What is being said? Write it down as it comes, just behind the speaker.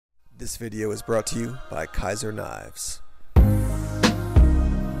This video is brought to you by Kizer Knives.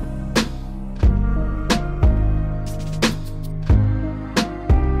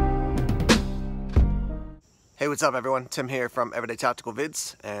 Hey, what's up everyone? Tim here from Everyday Tactical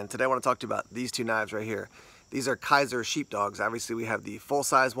Vids, and today I want to talk to you about these two knives right here. These are Kizer Sheepdogs. Obviously we have the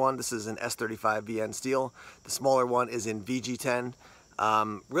full-size one. This is an S35 VN steel. The smaller one is in VG10.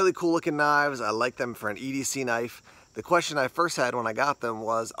 Really cool looking knives. I like them for an EDC knife. The question I first had when I got them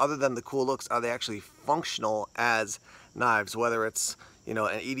was, other than the cool looks, are they actually functional as knives? Whether it's, you know,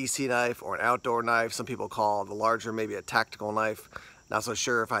 an EDC knife or an outdoor knife. Some people call the larger maybe a tactical knife. Not so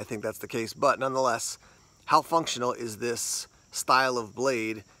sure if I think that's the case, but nonetheless, how functional is this style of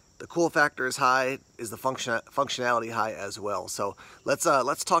blade? The cool factor is high. Is the functionality high as well? So let's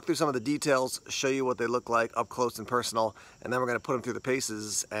talk through some of the details, show you what they look like up close and personal, and then we're going to put them through the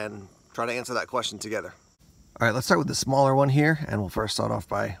paces and try to answer that question together. All right, let's start with the smaller one here, and we'll first start off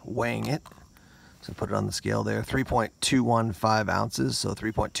by weighing it. So put it on the scale there, 3.215 ounces, so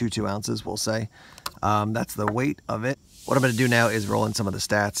 3.22 ounces we'll say. That's the weight of it. What I'm going to do now is roll in some of the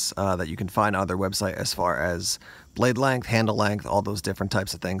stats that you can find on their website as far as blade length, handle length, all those different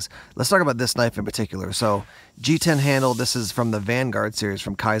types of things. Let's talk about this knife in particular. So G10 handle, this is from the Vanguard series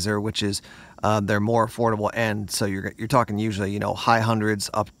from Kizer, which is their more affordable end. So you're talking usually, you know, high hundreds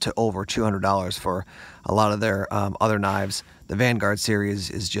up to over $200 for a lot of their other knives. The Vanguard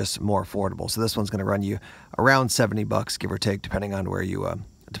series is just more affordable. So this one's going to run you around 70 bucks, give or take, depending on where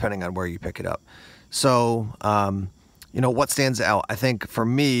you pick it up. So you know, what stands out? I think for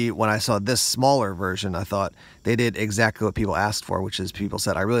me, when I saw this smaller version, I thought they did exactly what people asked for, which is people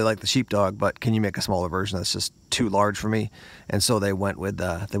said, I really like the Sheepdog, but can you make a smaller version that's just too large for me? And so they went with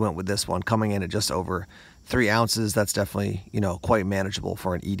this one, coming in at just over 3 ounces. That's definitely, you know, quite manageable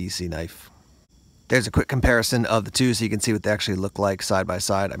for an EDC knife. There's a quick comparison of the two so you can see what they actually look like side by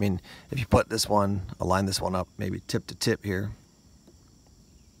side. I mean, if you put this one, align this one up, maybe tip to tip here.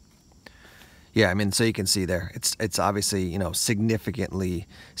 Yeah, I mean, so you can see there, it's obviously, you know, significantly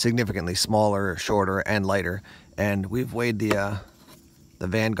smaller, shorter, and lighter. And we've weighed the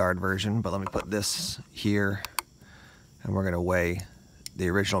Vanguard version, but let me put this here, and we're gonna weigh the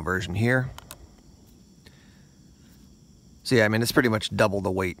original version here. So yeah, I mean, it's pretty much double the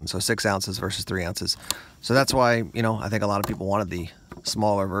weight, and so 6 ounces versus 3 ounces. So that's why, you know, I think a lot of people wanted the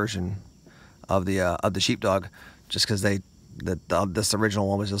smaller version of the Sheepdog, just because this original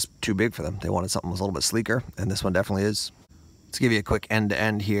one was just too big for them. They wanted something that was a little bit sleeker, and this one definitely is. Let's give you a quick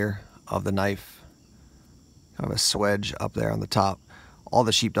end-to-end here of the knife. Kind of a swedge up there on the top. All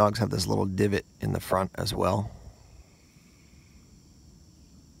the Sheepdogs have this little divot in the front as well.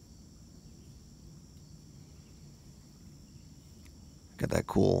 Got that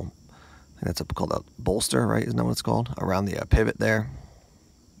cool, I think that's called a bolster, right? Isn't that what it's called? Around the pivot there.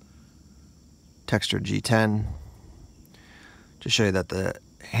 Textured G10. To show you that the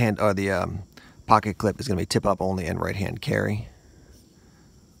pocket clip is going to be tip up only and right hand carry.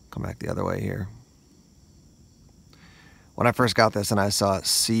 Come back the other way here. When I first got this and I saw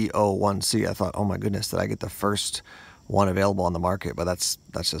CO1C, I thought, oh my goodness, did I get the first one available on the market? But that's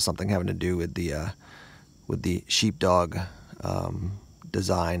just something having to do with the Sheepdog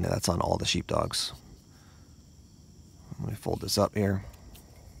design that's on all the Sheepdogs. Let me fold this up here.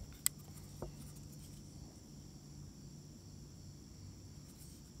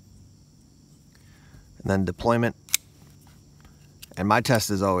 And then deployment. And my test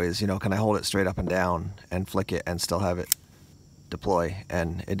is always, you know, can I hold it straight up and down and flick it and still have it deploy?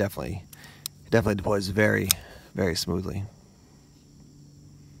 And it definitely deploys very, very smoothly.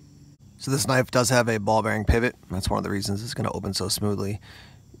 So this knife does have a ball bearing pivot. That's one of the reasons it's going to open so smoothly.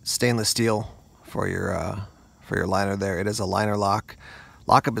 Stainless steel for your liner there. It is a liner lock.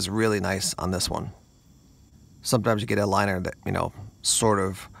 Lockup is really nice on this one. Sometimes you get a liner that, you know, sort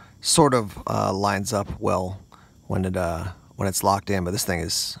of lines up well when it's locked in, but this thing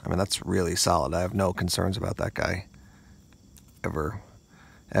is, I mean, that's really solid. I have no concerns about that guy ever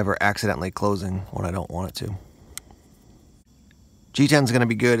accidentally closing when I don't want it to. G10 is going to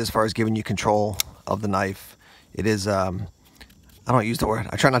be good as far as giving you control of the knife. It is, I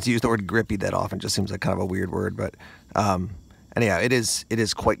try not to use the word grippy that often. It just seems like kind of a weird word, but anyhow, it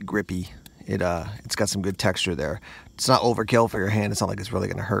is quite grippy. It's got some good texture there. It's not overkill for your hand. It's not like it's really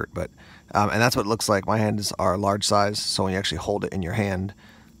going to hurt, but and that's what it looks like. My hands are large size, so when you actually hold it in your hand,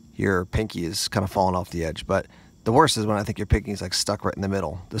 your pinky is kind of falling off the edge. But the worst is when I think your pinky is like stuck right in the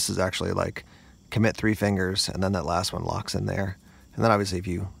middle. This is actually like commit 3 fingers, and then that last one locks in there. And then obviously if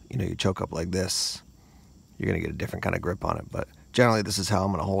you choke up like this, you're going to get a different kind of grip on it. But generally this is how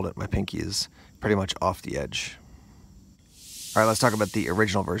I'm going to hold it. My pinky is pretty much off the edge. All right, let's talk about the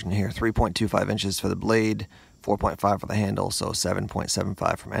original version here. 3.25 inches for the blade, 4.5 for the handle, so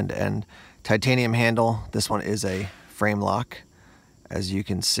 7.75 from end to end. Titanium handle. This one is a frame lock, as you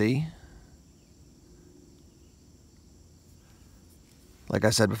can see. Like I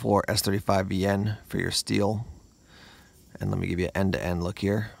said before, S35VN for your steel. And let me give you an end-to-end look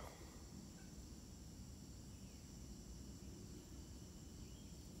here.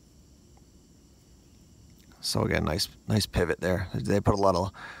 So again, nice pivot there. They put a lot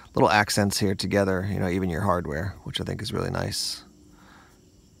of little accents here together, you know, even your hardware, which I think is really nice.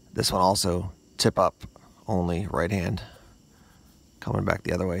 This one also tip up only, right hand. Coming back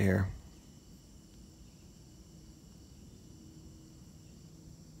the other way here.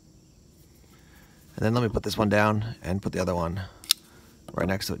 And then let me put this one down and put the other one right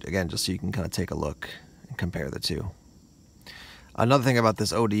next to it again, just so you can kind of take a look and compare the two. Another thing about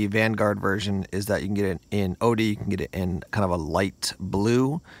this OD Vanguard version is that you can get it in OD, you can get it in kind of a light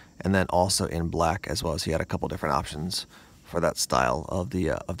blue, and then also in black as well. So you had a couple different options for that style of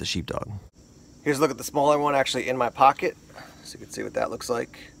the Sheepdog. Here's a look at the smaller one actually in my pocket, so you can see what that looks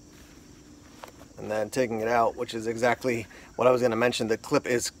like. And then taking it out, which is exactly what I was going to mention, the clip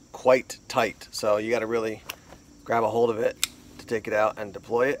is quite tight, so you got to really grab a hold of it to take it out and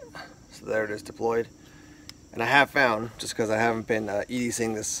deploy it. So there it is deployed. And I have found, just because I haven't been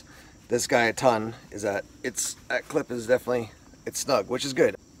EDCing this guy a ton, is that that clip is definitely, it's snug, which is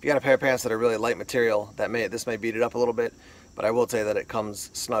good. If you got a pair of pants that are really light material, this may beat it up a little bit, but I will say that it comes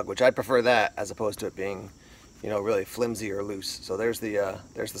snug, which I'd prefer that as opposed to it being, you know, really flimsy or loose. So there's the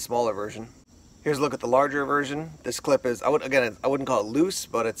smaller version. Here's a look at the larger version. This clip is, I wouldn't call it loose,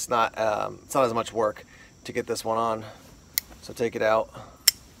 but it's not as much work to get this one on. So take it out,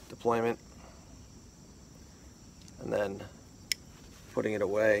 deployment, and then putting it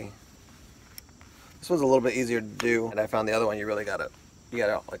away. This one's a little bit easier to do, and I found the other one you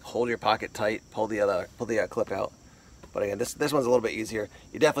gotta like hold your pocket tight, pull the clip out. But again, this one's a little bit easier.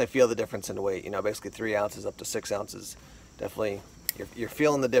 You definitely feel the difference in weight. You know, basically 3 ounces up to 6 ounces. Definitely. You're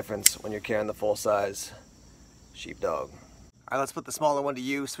feeling the difference when you're carrying the full-size Sheepdog. All right, let's put the smaller one to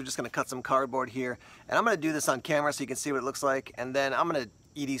use. We're just going to cut some cardboard here. And I'm going to do this on camera so you can see what it looks like. And then I'm going to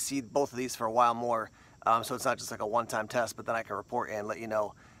EDC both of these for a while more. So it's not just like a one-time test, but then I can report and let you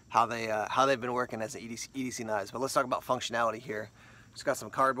know how they've been working as an EDC knives. But let's talk about functionality here. Just got some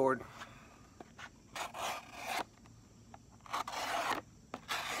cardboard.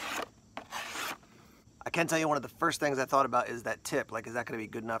 I can tell you one of the first things I thought about is that tip. Like, is that going to be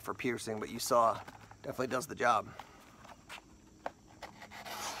good enough for piercing? But you saw, definitely does the job.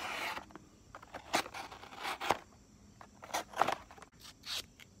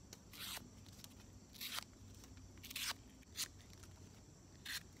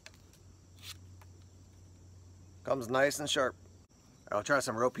 Comes nice and sharp. I'll try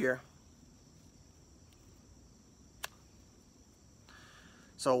some rope here.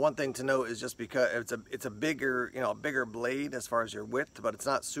 So one thing to note is just because it's a bigger, you know, a bigger blade as far as your width, but it's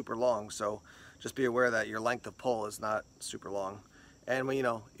not super long. So just be aware that your length of pull is not super long. And when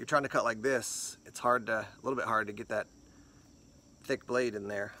you're trying to cut like this, it's a little bit hard to get that thick blade in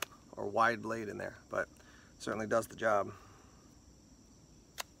there or wide blade in there, but it certainly does the job.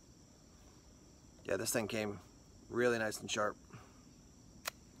 Yeah, this thing came really nice and sharp.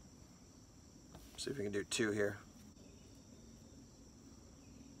 See if we can do 2 here.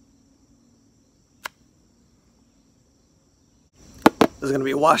 This is going to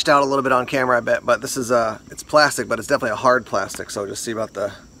be washed out a little bit on camera, I bet, but this is it's plastic, but it's definitely a hard plastic, so just see about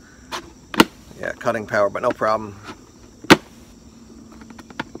the cutting power, but no problem.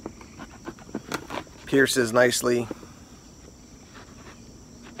 Pierces nicely.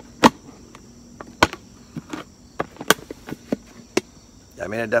 Yeah, I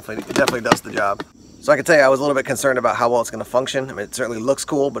mean, it definitely does the job. So I can tell you I was a little bit concerned about how well it's going to function. I mean, it certainly looks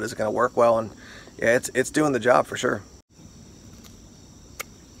cool, but is it going to work well? And yeah, it's doing the job for sure.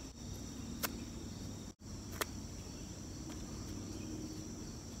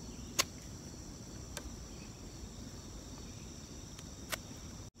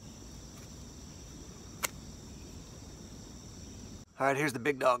 All right, here's the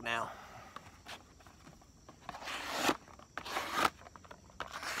big dog now.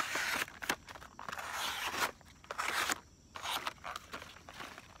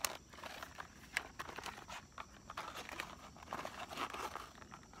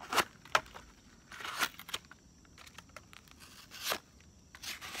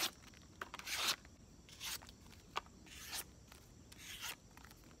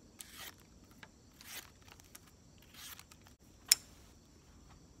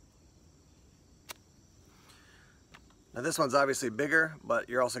 Now this one's obviously bigger, but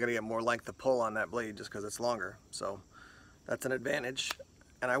you're also gonna get more length of pull on that blade just because it's longer. So that's an advantage.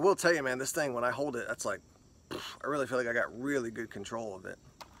 And I will tell you, man, this thing, when I hold it, that's like, I really feel like I got really good control of it.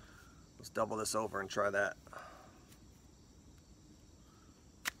 Let's double this over and try that.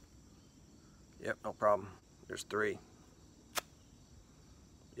 Yep, no problem. There's 3.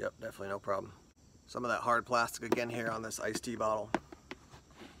 Yep, definitely no problem. Some of that hard plastic again here on this iced tea bottle.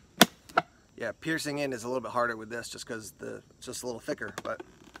 Yeah, piercing in is a little bit harder with this just because it's just a little thicker, but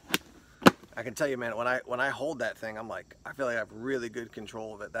I can tell you, man, when I hold that thing, I'm like, I feel like I have really good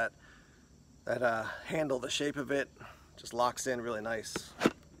control of it. That handle, the shape of it just locks in really nice.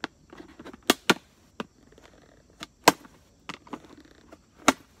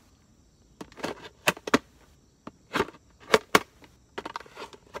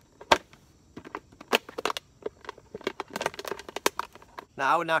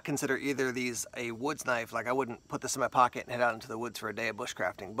 Now, I would not consider either of these a woods knife. Like, I wouldn't put this in my pocket and head out into the woods for a day of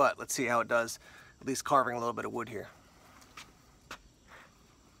bushcrafting, but let's see how it does, at least carving a little bit of wood here.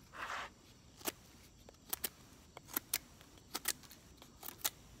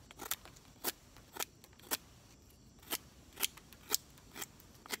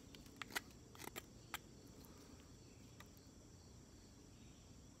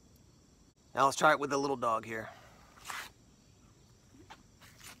 Now let's try it with the little dog here.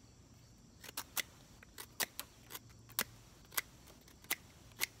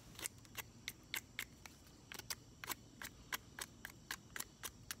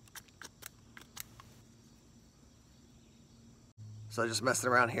 So just messing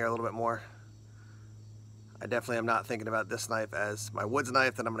around here a little bit more. I definitely am not thinking about this knife as my woods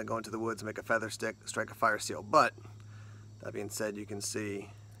knife that I'm going to go into the woods and make a feather stick, strike a fire seal. But that being said, you can see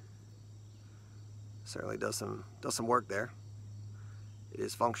certainly does some work there. It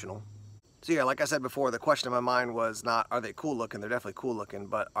is functional. So yeah, like I said before, the question in my mind was not, are they cool looking? They're definitely cool looking,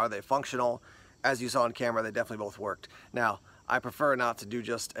 but are they functional? As you saw on camera, they definitely both worked. Now, I prefer not to do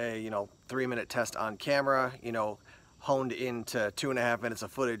just a 3-minute test on camera, honed into 2.5 minutes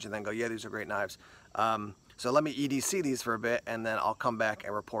of footage and then go, yeah, these are great knives. So let me EDC these for a bit and then I'll come back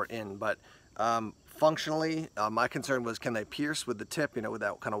and report in. But functionally, my concern was, can they pierce with the tip, with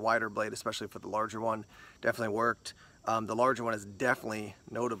that kind of wider blade, especially for the larger one. Definitely worked. The larger one is definitely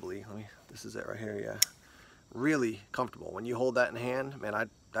notably, this is it right here, yeah, really comfortable. When you hold that in hand, man,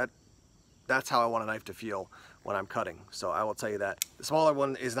 that's how I want a knife to feel when I'm cutting. So I will tell you that. The smaller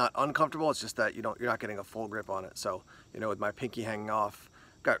one is not uncomfortable, it's just that you're not getting a full grip on it. So, with my pinky hanging off,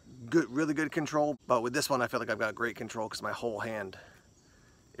 got really good control, but with this one I feel like I've got great control because my whole hand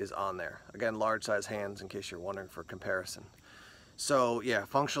is on there. Again, large size hands in case you're wondering for comparison. So yeah,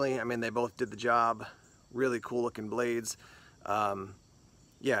 functionally, they both did the job. Really cool looking blades.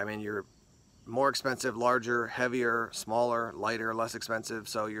 Yeah, you're more expensive, larger, heavier, smaller, lighter, less expensive.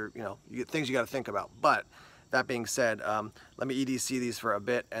 So you get things you got to think about. But that being said, let me EDC these for a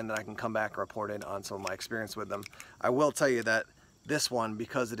bit and then I can come back and report in on some of my experience with them. I will tell you that this one,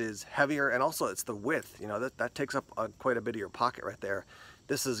 because it is heavier and also it's the width, that takes up quite a bit of your pocket right there.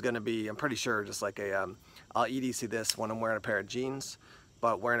 This is going to be, I'm pretty sure, just like I'll EDC this when I'm wearing a pair of jeans,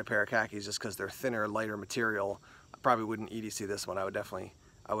 but wearing a pair of khakis just because they're thinner, lighter material, I probably wouldn't EDC this one. I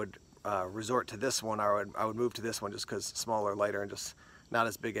would resort to this one. I would move to this one just because smaller, lighter, and just not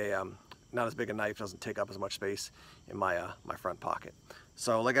as big a knife, doesn't take up as much space in my my front pocket.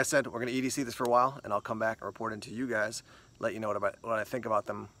 So like I said, we're going to EDC this for a while, and I'll come back and report into you guys, let you know what I think about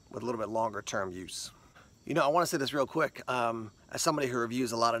them with a little bit longer term use. I want to say this real quick. As somebody who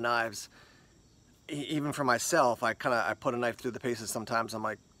reviews a lot of knives, even for myself, I put a knife through the paces sometimes. I'm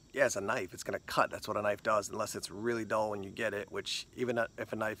like, yeah, it's a knife. It's going to cut. That's what a knife does, unless it's really dull when you get it, which even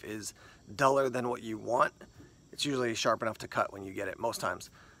if a knife is duller than what you want, it's usually sharp enough to cut when you get it, most times.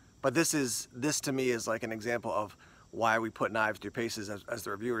 But this to me is like an example of why we put knives through paces as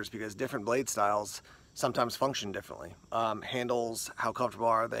the reviewers, because different blade styles sometimes function differently. Handles, how comfortable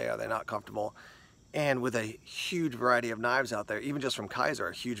are they? Are they not comfortable? And with a huge variety of knives out there, even just from Kizer,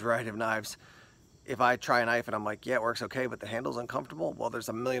 a huge variety of knives, if I try a knife and I'm like, yeah, it works okay, but the handle's uncomfortable, well, there's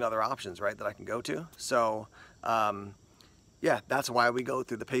a million other options, right, that I can go to. So, yeah, that's why we go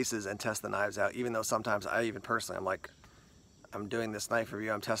through the paces and test the knives out, even though sometimes even personally, I'm like, I'm doing this knife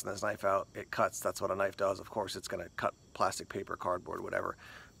review, I'm testing this knife out, it cuts, that's what a knife does. Of course, it's going to cut plastic, paper, cardboard, whatever.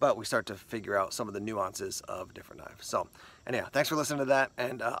 But we start to figure out some of the nuances of different knives. So, anyhow, thanks for listening to that,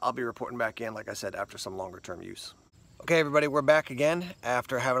 and I'll be reporting back in, like I said, after some longer term use. Okay, everybody, we're back again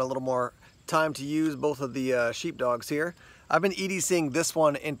after having a little more time to use both of the Sheepdogs here. I've been EDCing this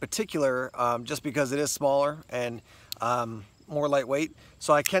one in particular just because it is smaller, and more lightweight.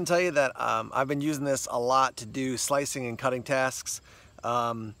 So I can tell you that I've been using this a lot to do slicing and cutting tasks,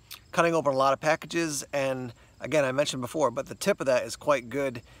 cutting open a lot of packages, and again, I mentioned before, but the tip of that is quite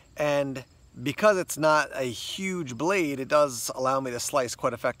good, and because it's not a huge blade, it does allow me to slice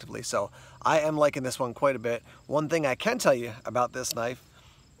quite effectively. So I am liking this one quite a bit. One thing I can tell you about this knife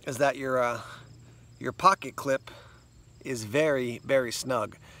is that your pocket clip is very, very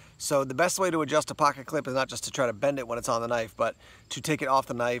snug. So the best way to adjust a pocket clip is not just to try to bend it when it's on the knife, but to take it off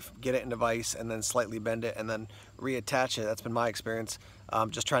the knife, get it into vise, and then slightly bend it, and then reattach it. That's been my experience.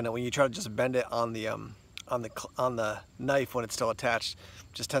 Just trying to, when you try to just bend it on the knife when it's still attached,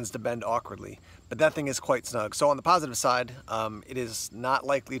 just tends to bend awkwardly. But that thing is quite snug. So on the positive side, it is not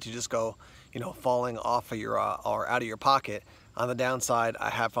likely to just go, falling off of your or out of your pocket. On the downside, I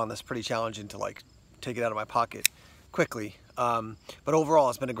have found this pretty challenging to like take it out of my pocket quickly. But overall,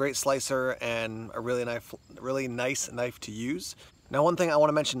 it's been a great slicer and a really nice knife to use. Now, one thing I want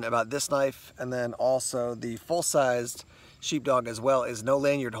to mention about this knife, and then also the full-sized Sheepdog as well, is no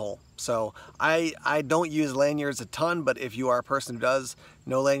lanyard hole. So I don't use lanyards a ton, but if you are a person who does,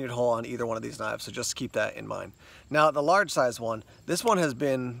 no lanyard hole on either one of these knives, so just keep that in mind. Now, the large size one, this one has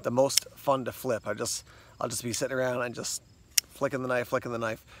been the most fun to flip. I'll just be sitting around and just flicking the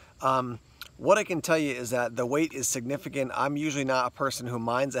knife. What I can tell you is that the weight is significant. I'm usually not a person who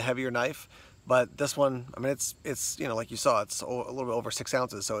minds a heavier knife, but this one, I mean, it's like you saw, it's a little bit over 6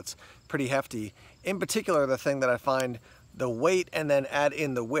 ounces, so it's pretty hefty. In particular, the thing that I find, the weight and then add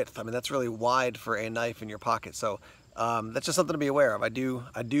in the width, I mean, that's really wide for a knife in your pocket. So that's just something to be aware of. I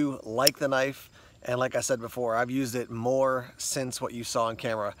do like the knife, and like I said before, I've used it more since what you saw on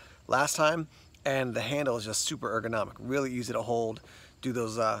camera last time, and the handle is just super ergonomic, really easy to hold, do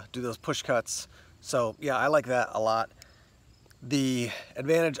those push cuts. So yeah, I like that a lot. The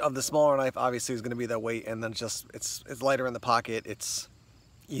advantage of the smaller knife obviously is going to be the weight, and then just it's lighter in the pocket. It's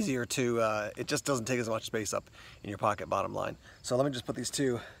easier to it just doesn't take as much space up in your pocket, bottom line. So let me just put these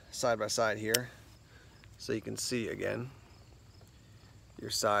two side by side here so you can see again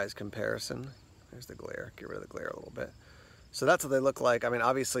your size comparison. There's the glare, get rid of the glare a little bit. So that's what they look like. I mean,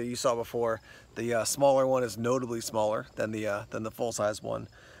 obviously you saw before, the smaller one is notably smaller than the full-size one.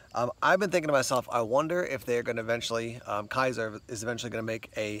 I've been thinking to myself, I wonder if they're going to eventually, Kizer is eventually going to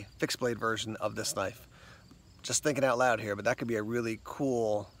make a fixed blade version of this knife. Just thinking out loud here, but that could be a really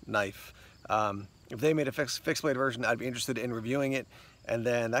cool knife. If they made a fixed blade version, I'd be interested in reviewing it, and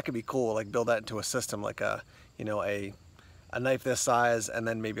then that could be cool, like build that into a system, like a knife this size, and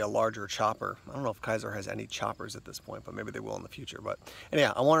then maybe a larger chopper. I don't know if Kizer has any choppers at this point, but maybe they will in the future. But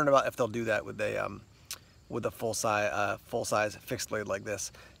anyhow, I'm wondering about if they'll do that with a full size fixed blade like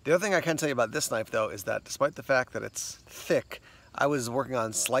this. The other thing I can tell you about this knife, though, is that despite the fact that it's thick, I was working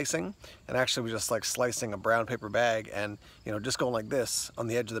on slicing, and actually was just like slicing a brown paper bag, and just going like this on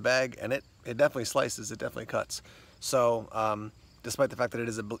the edge of the bag, and it definitely slices, it definitely cuts. So despite the fact that it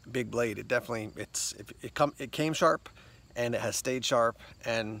is a big blade, it came sharp, and it has stayed sharp,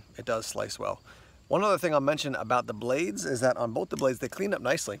 and it does slice well. One other thing I'll mention about the blades is that on both the blades, they cleaned up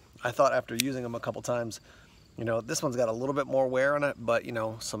nicely. I thought after using them a couple times, this one's got a little bit more wear on it, but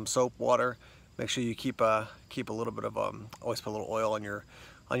some soap, water. Make sure you keep a little bit of always put a little oil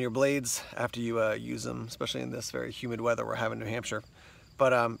on your blades after you use them, especially in this very humid weather we're having in New Hampshire.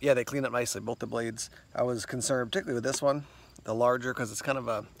 But yeah, they clean up nicely, both the blades. I was concerned particularly with this one, the larger, because it's kind of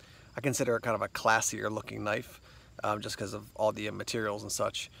I consider it kind of a classier looking knife. Just because of all the materials and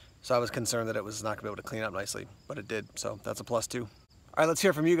such. So I was concerned that it was not going to be able to clean up nicely, but it did, so that's a plus too. All right, let's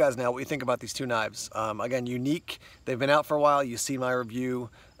hear from you guys now what you think about these two knives. Again, unique. They've been out for a while. You've seen my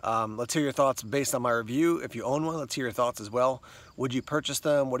review. Let's hear your thoughts based on my review. If you own one, let's hear your thoughts as well. Would you purchase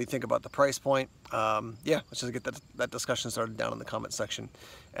them? What do you think about the price point? Yeah, let's just get that discussion started down in the comment section.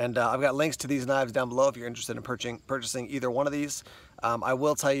 And I've got links to these knives down below if you're interested in purchasing either one of these. I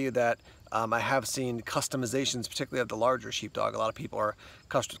will tell you that I have seen customizations, particularly of the larger Sheepdog. A lot of people are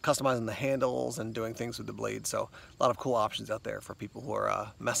customizing the handles and doing things with the blade. So a lot of cool options out there for people who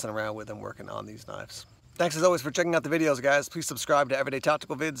are messing around with and working on these knives. Thanks as always for checking out the videos, guys. Please subscribe to Everyday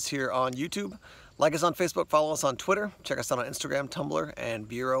Tactical Vids here on YouTube. Like us on Facebook, follow us on Twitter. Check us out on Instagram, Tumblr, and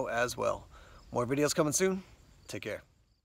Bureau as well. More videos coming soon. Take care.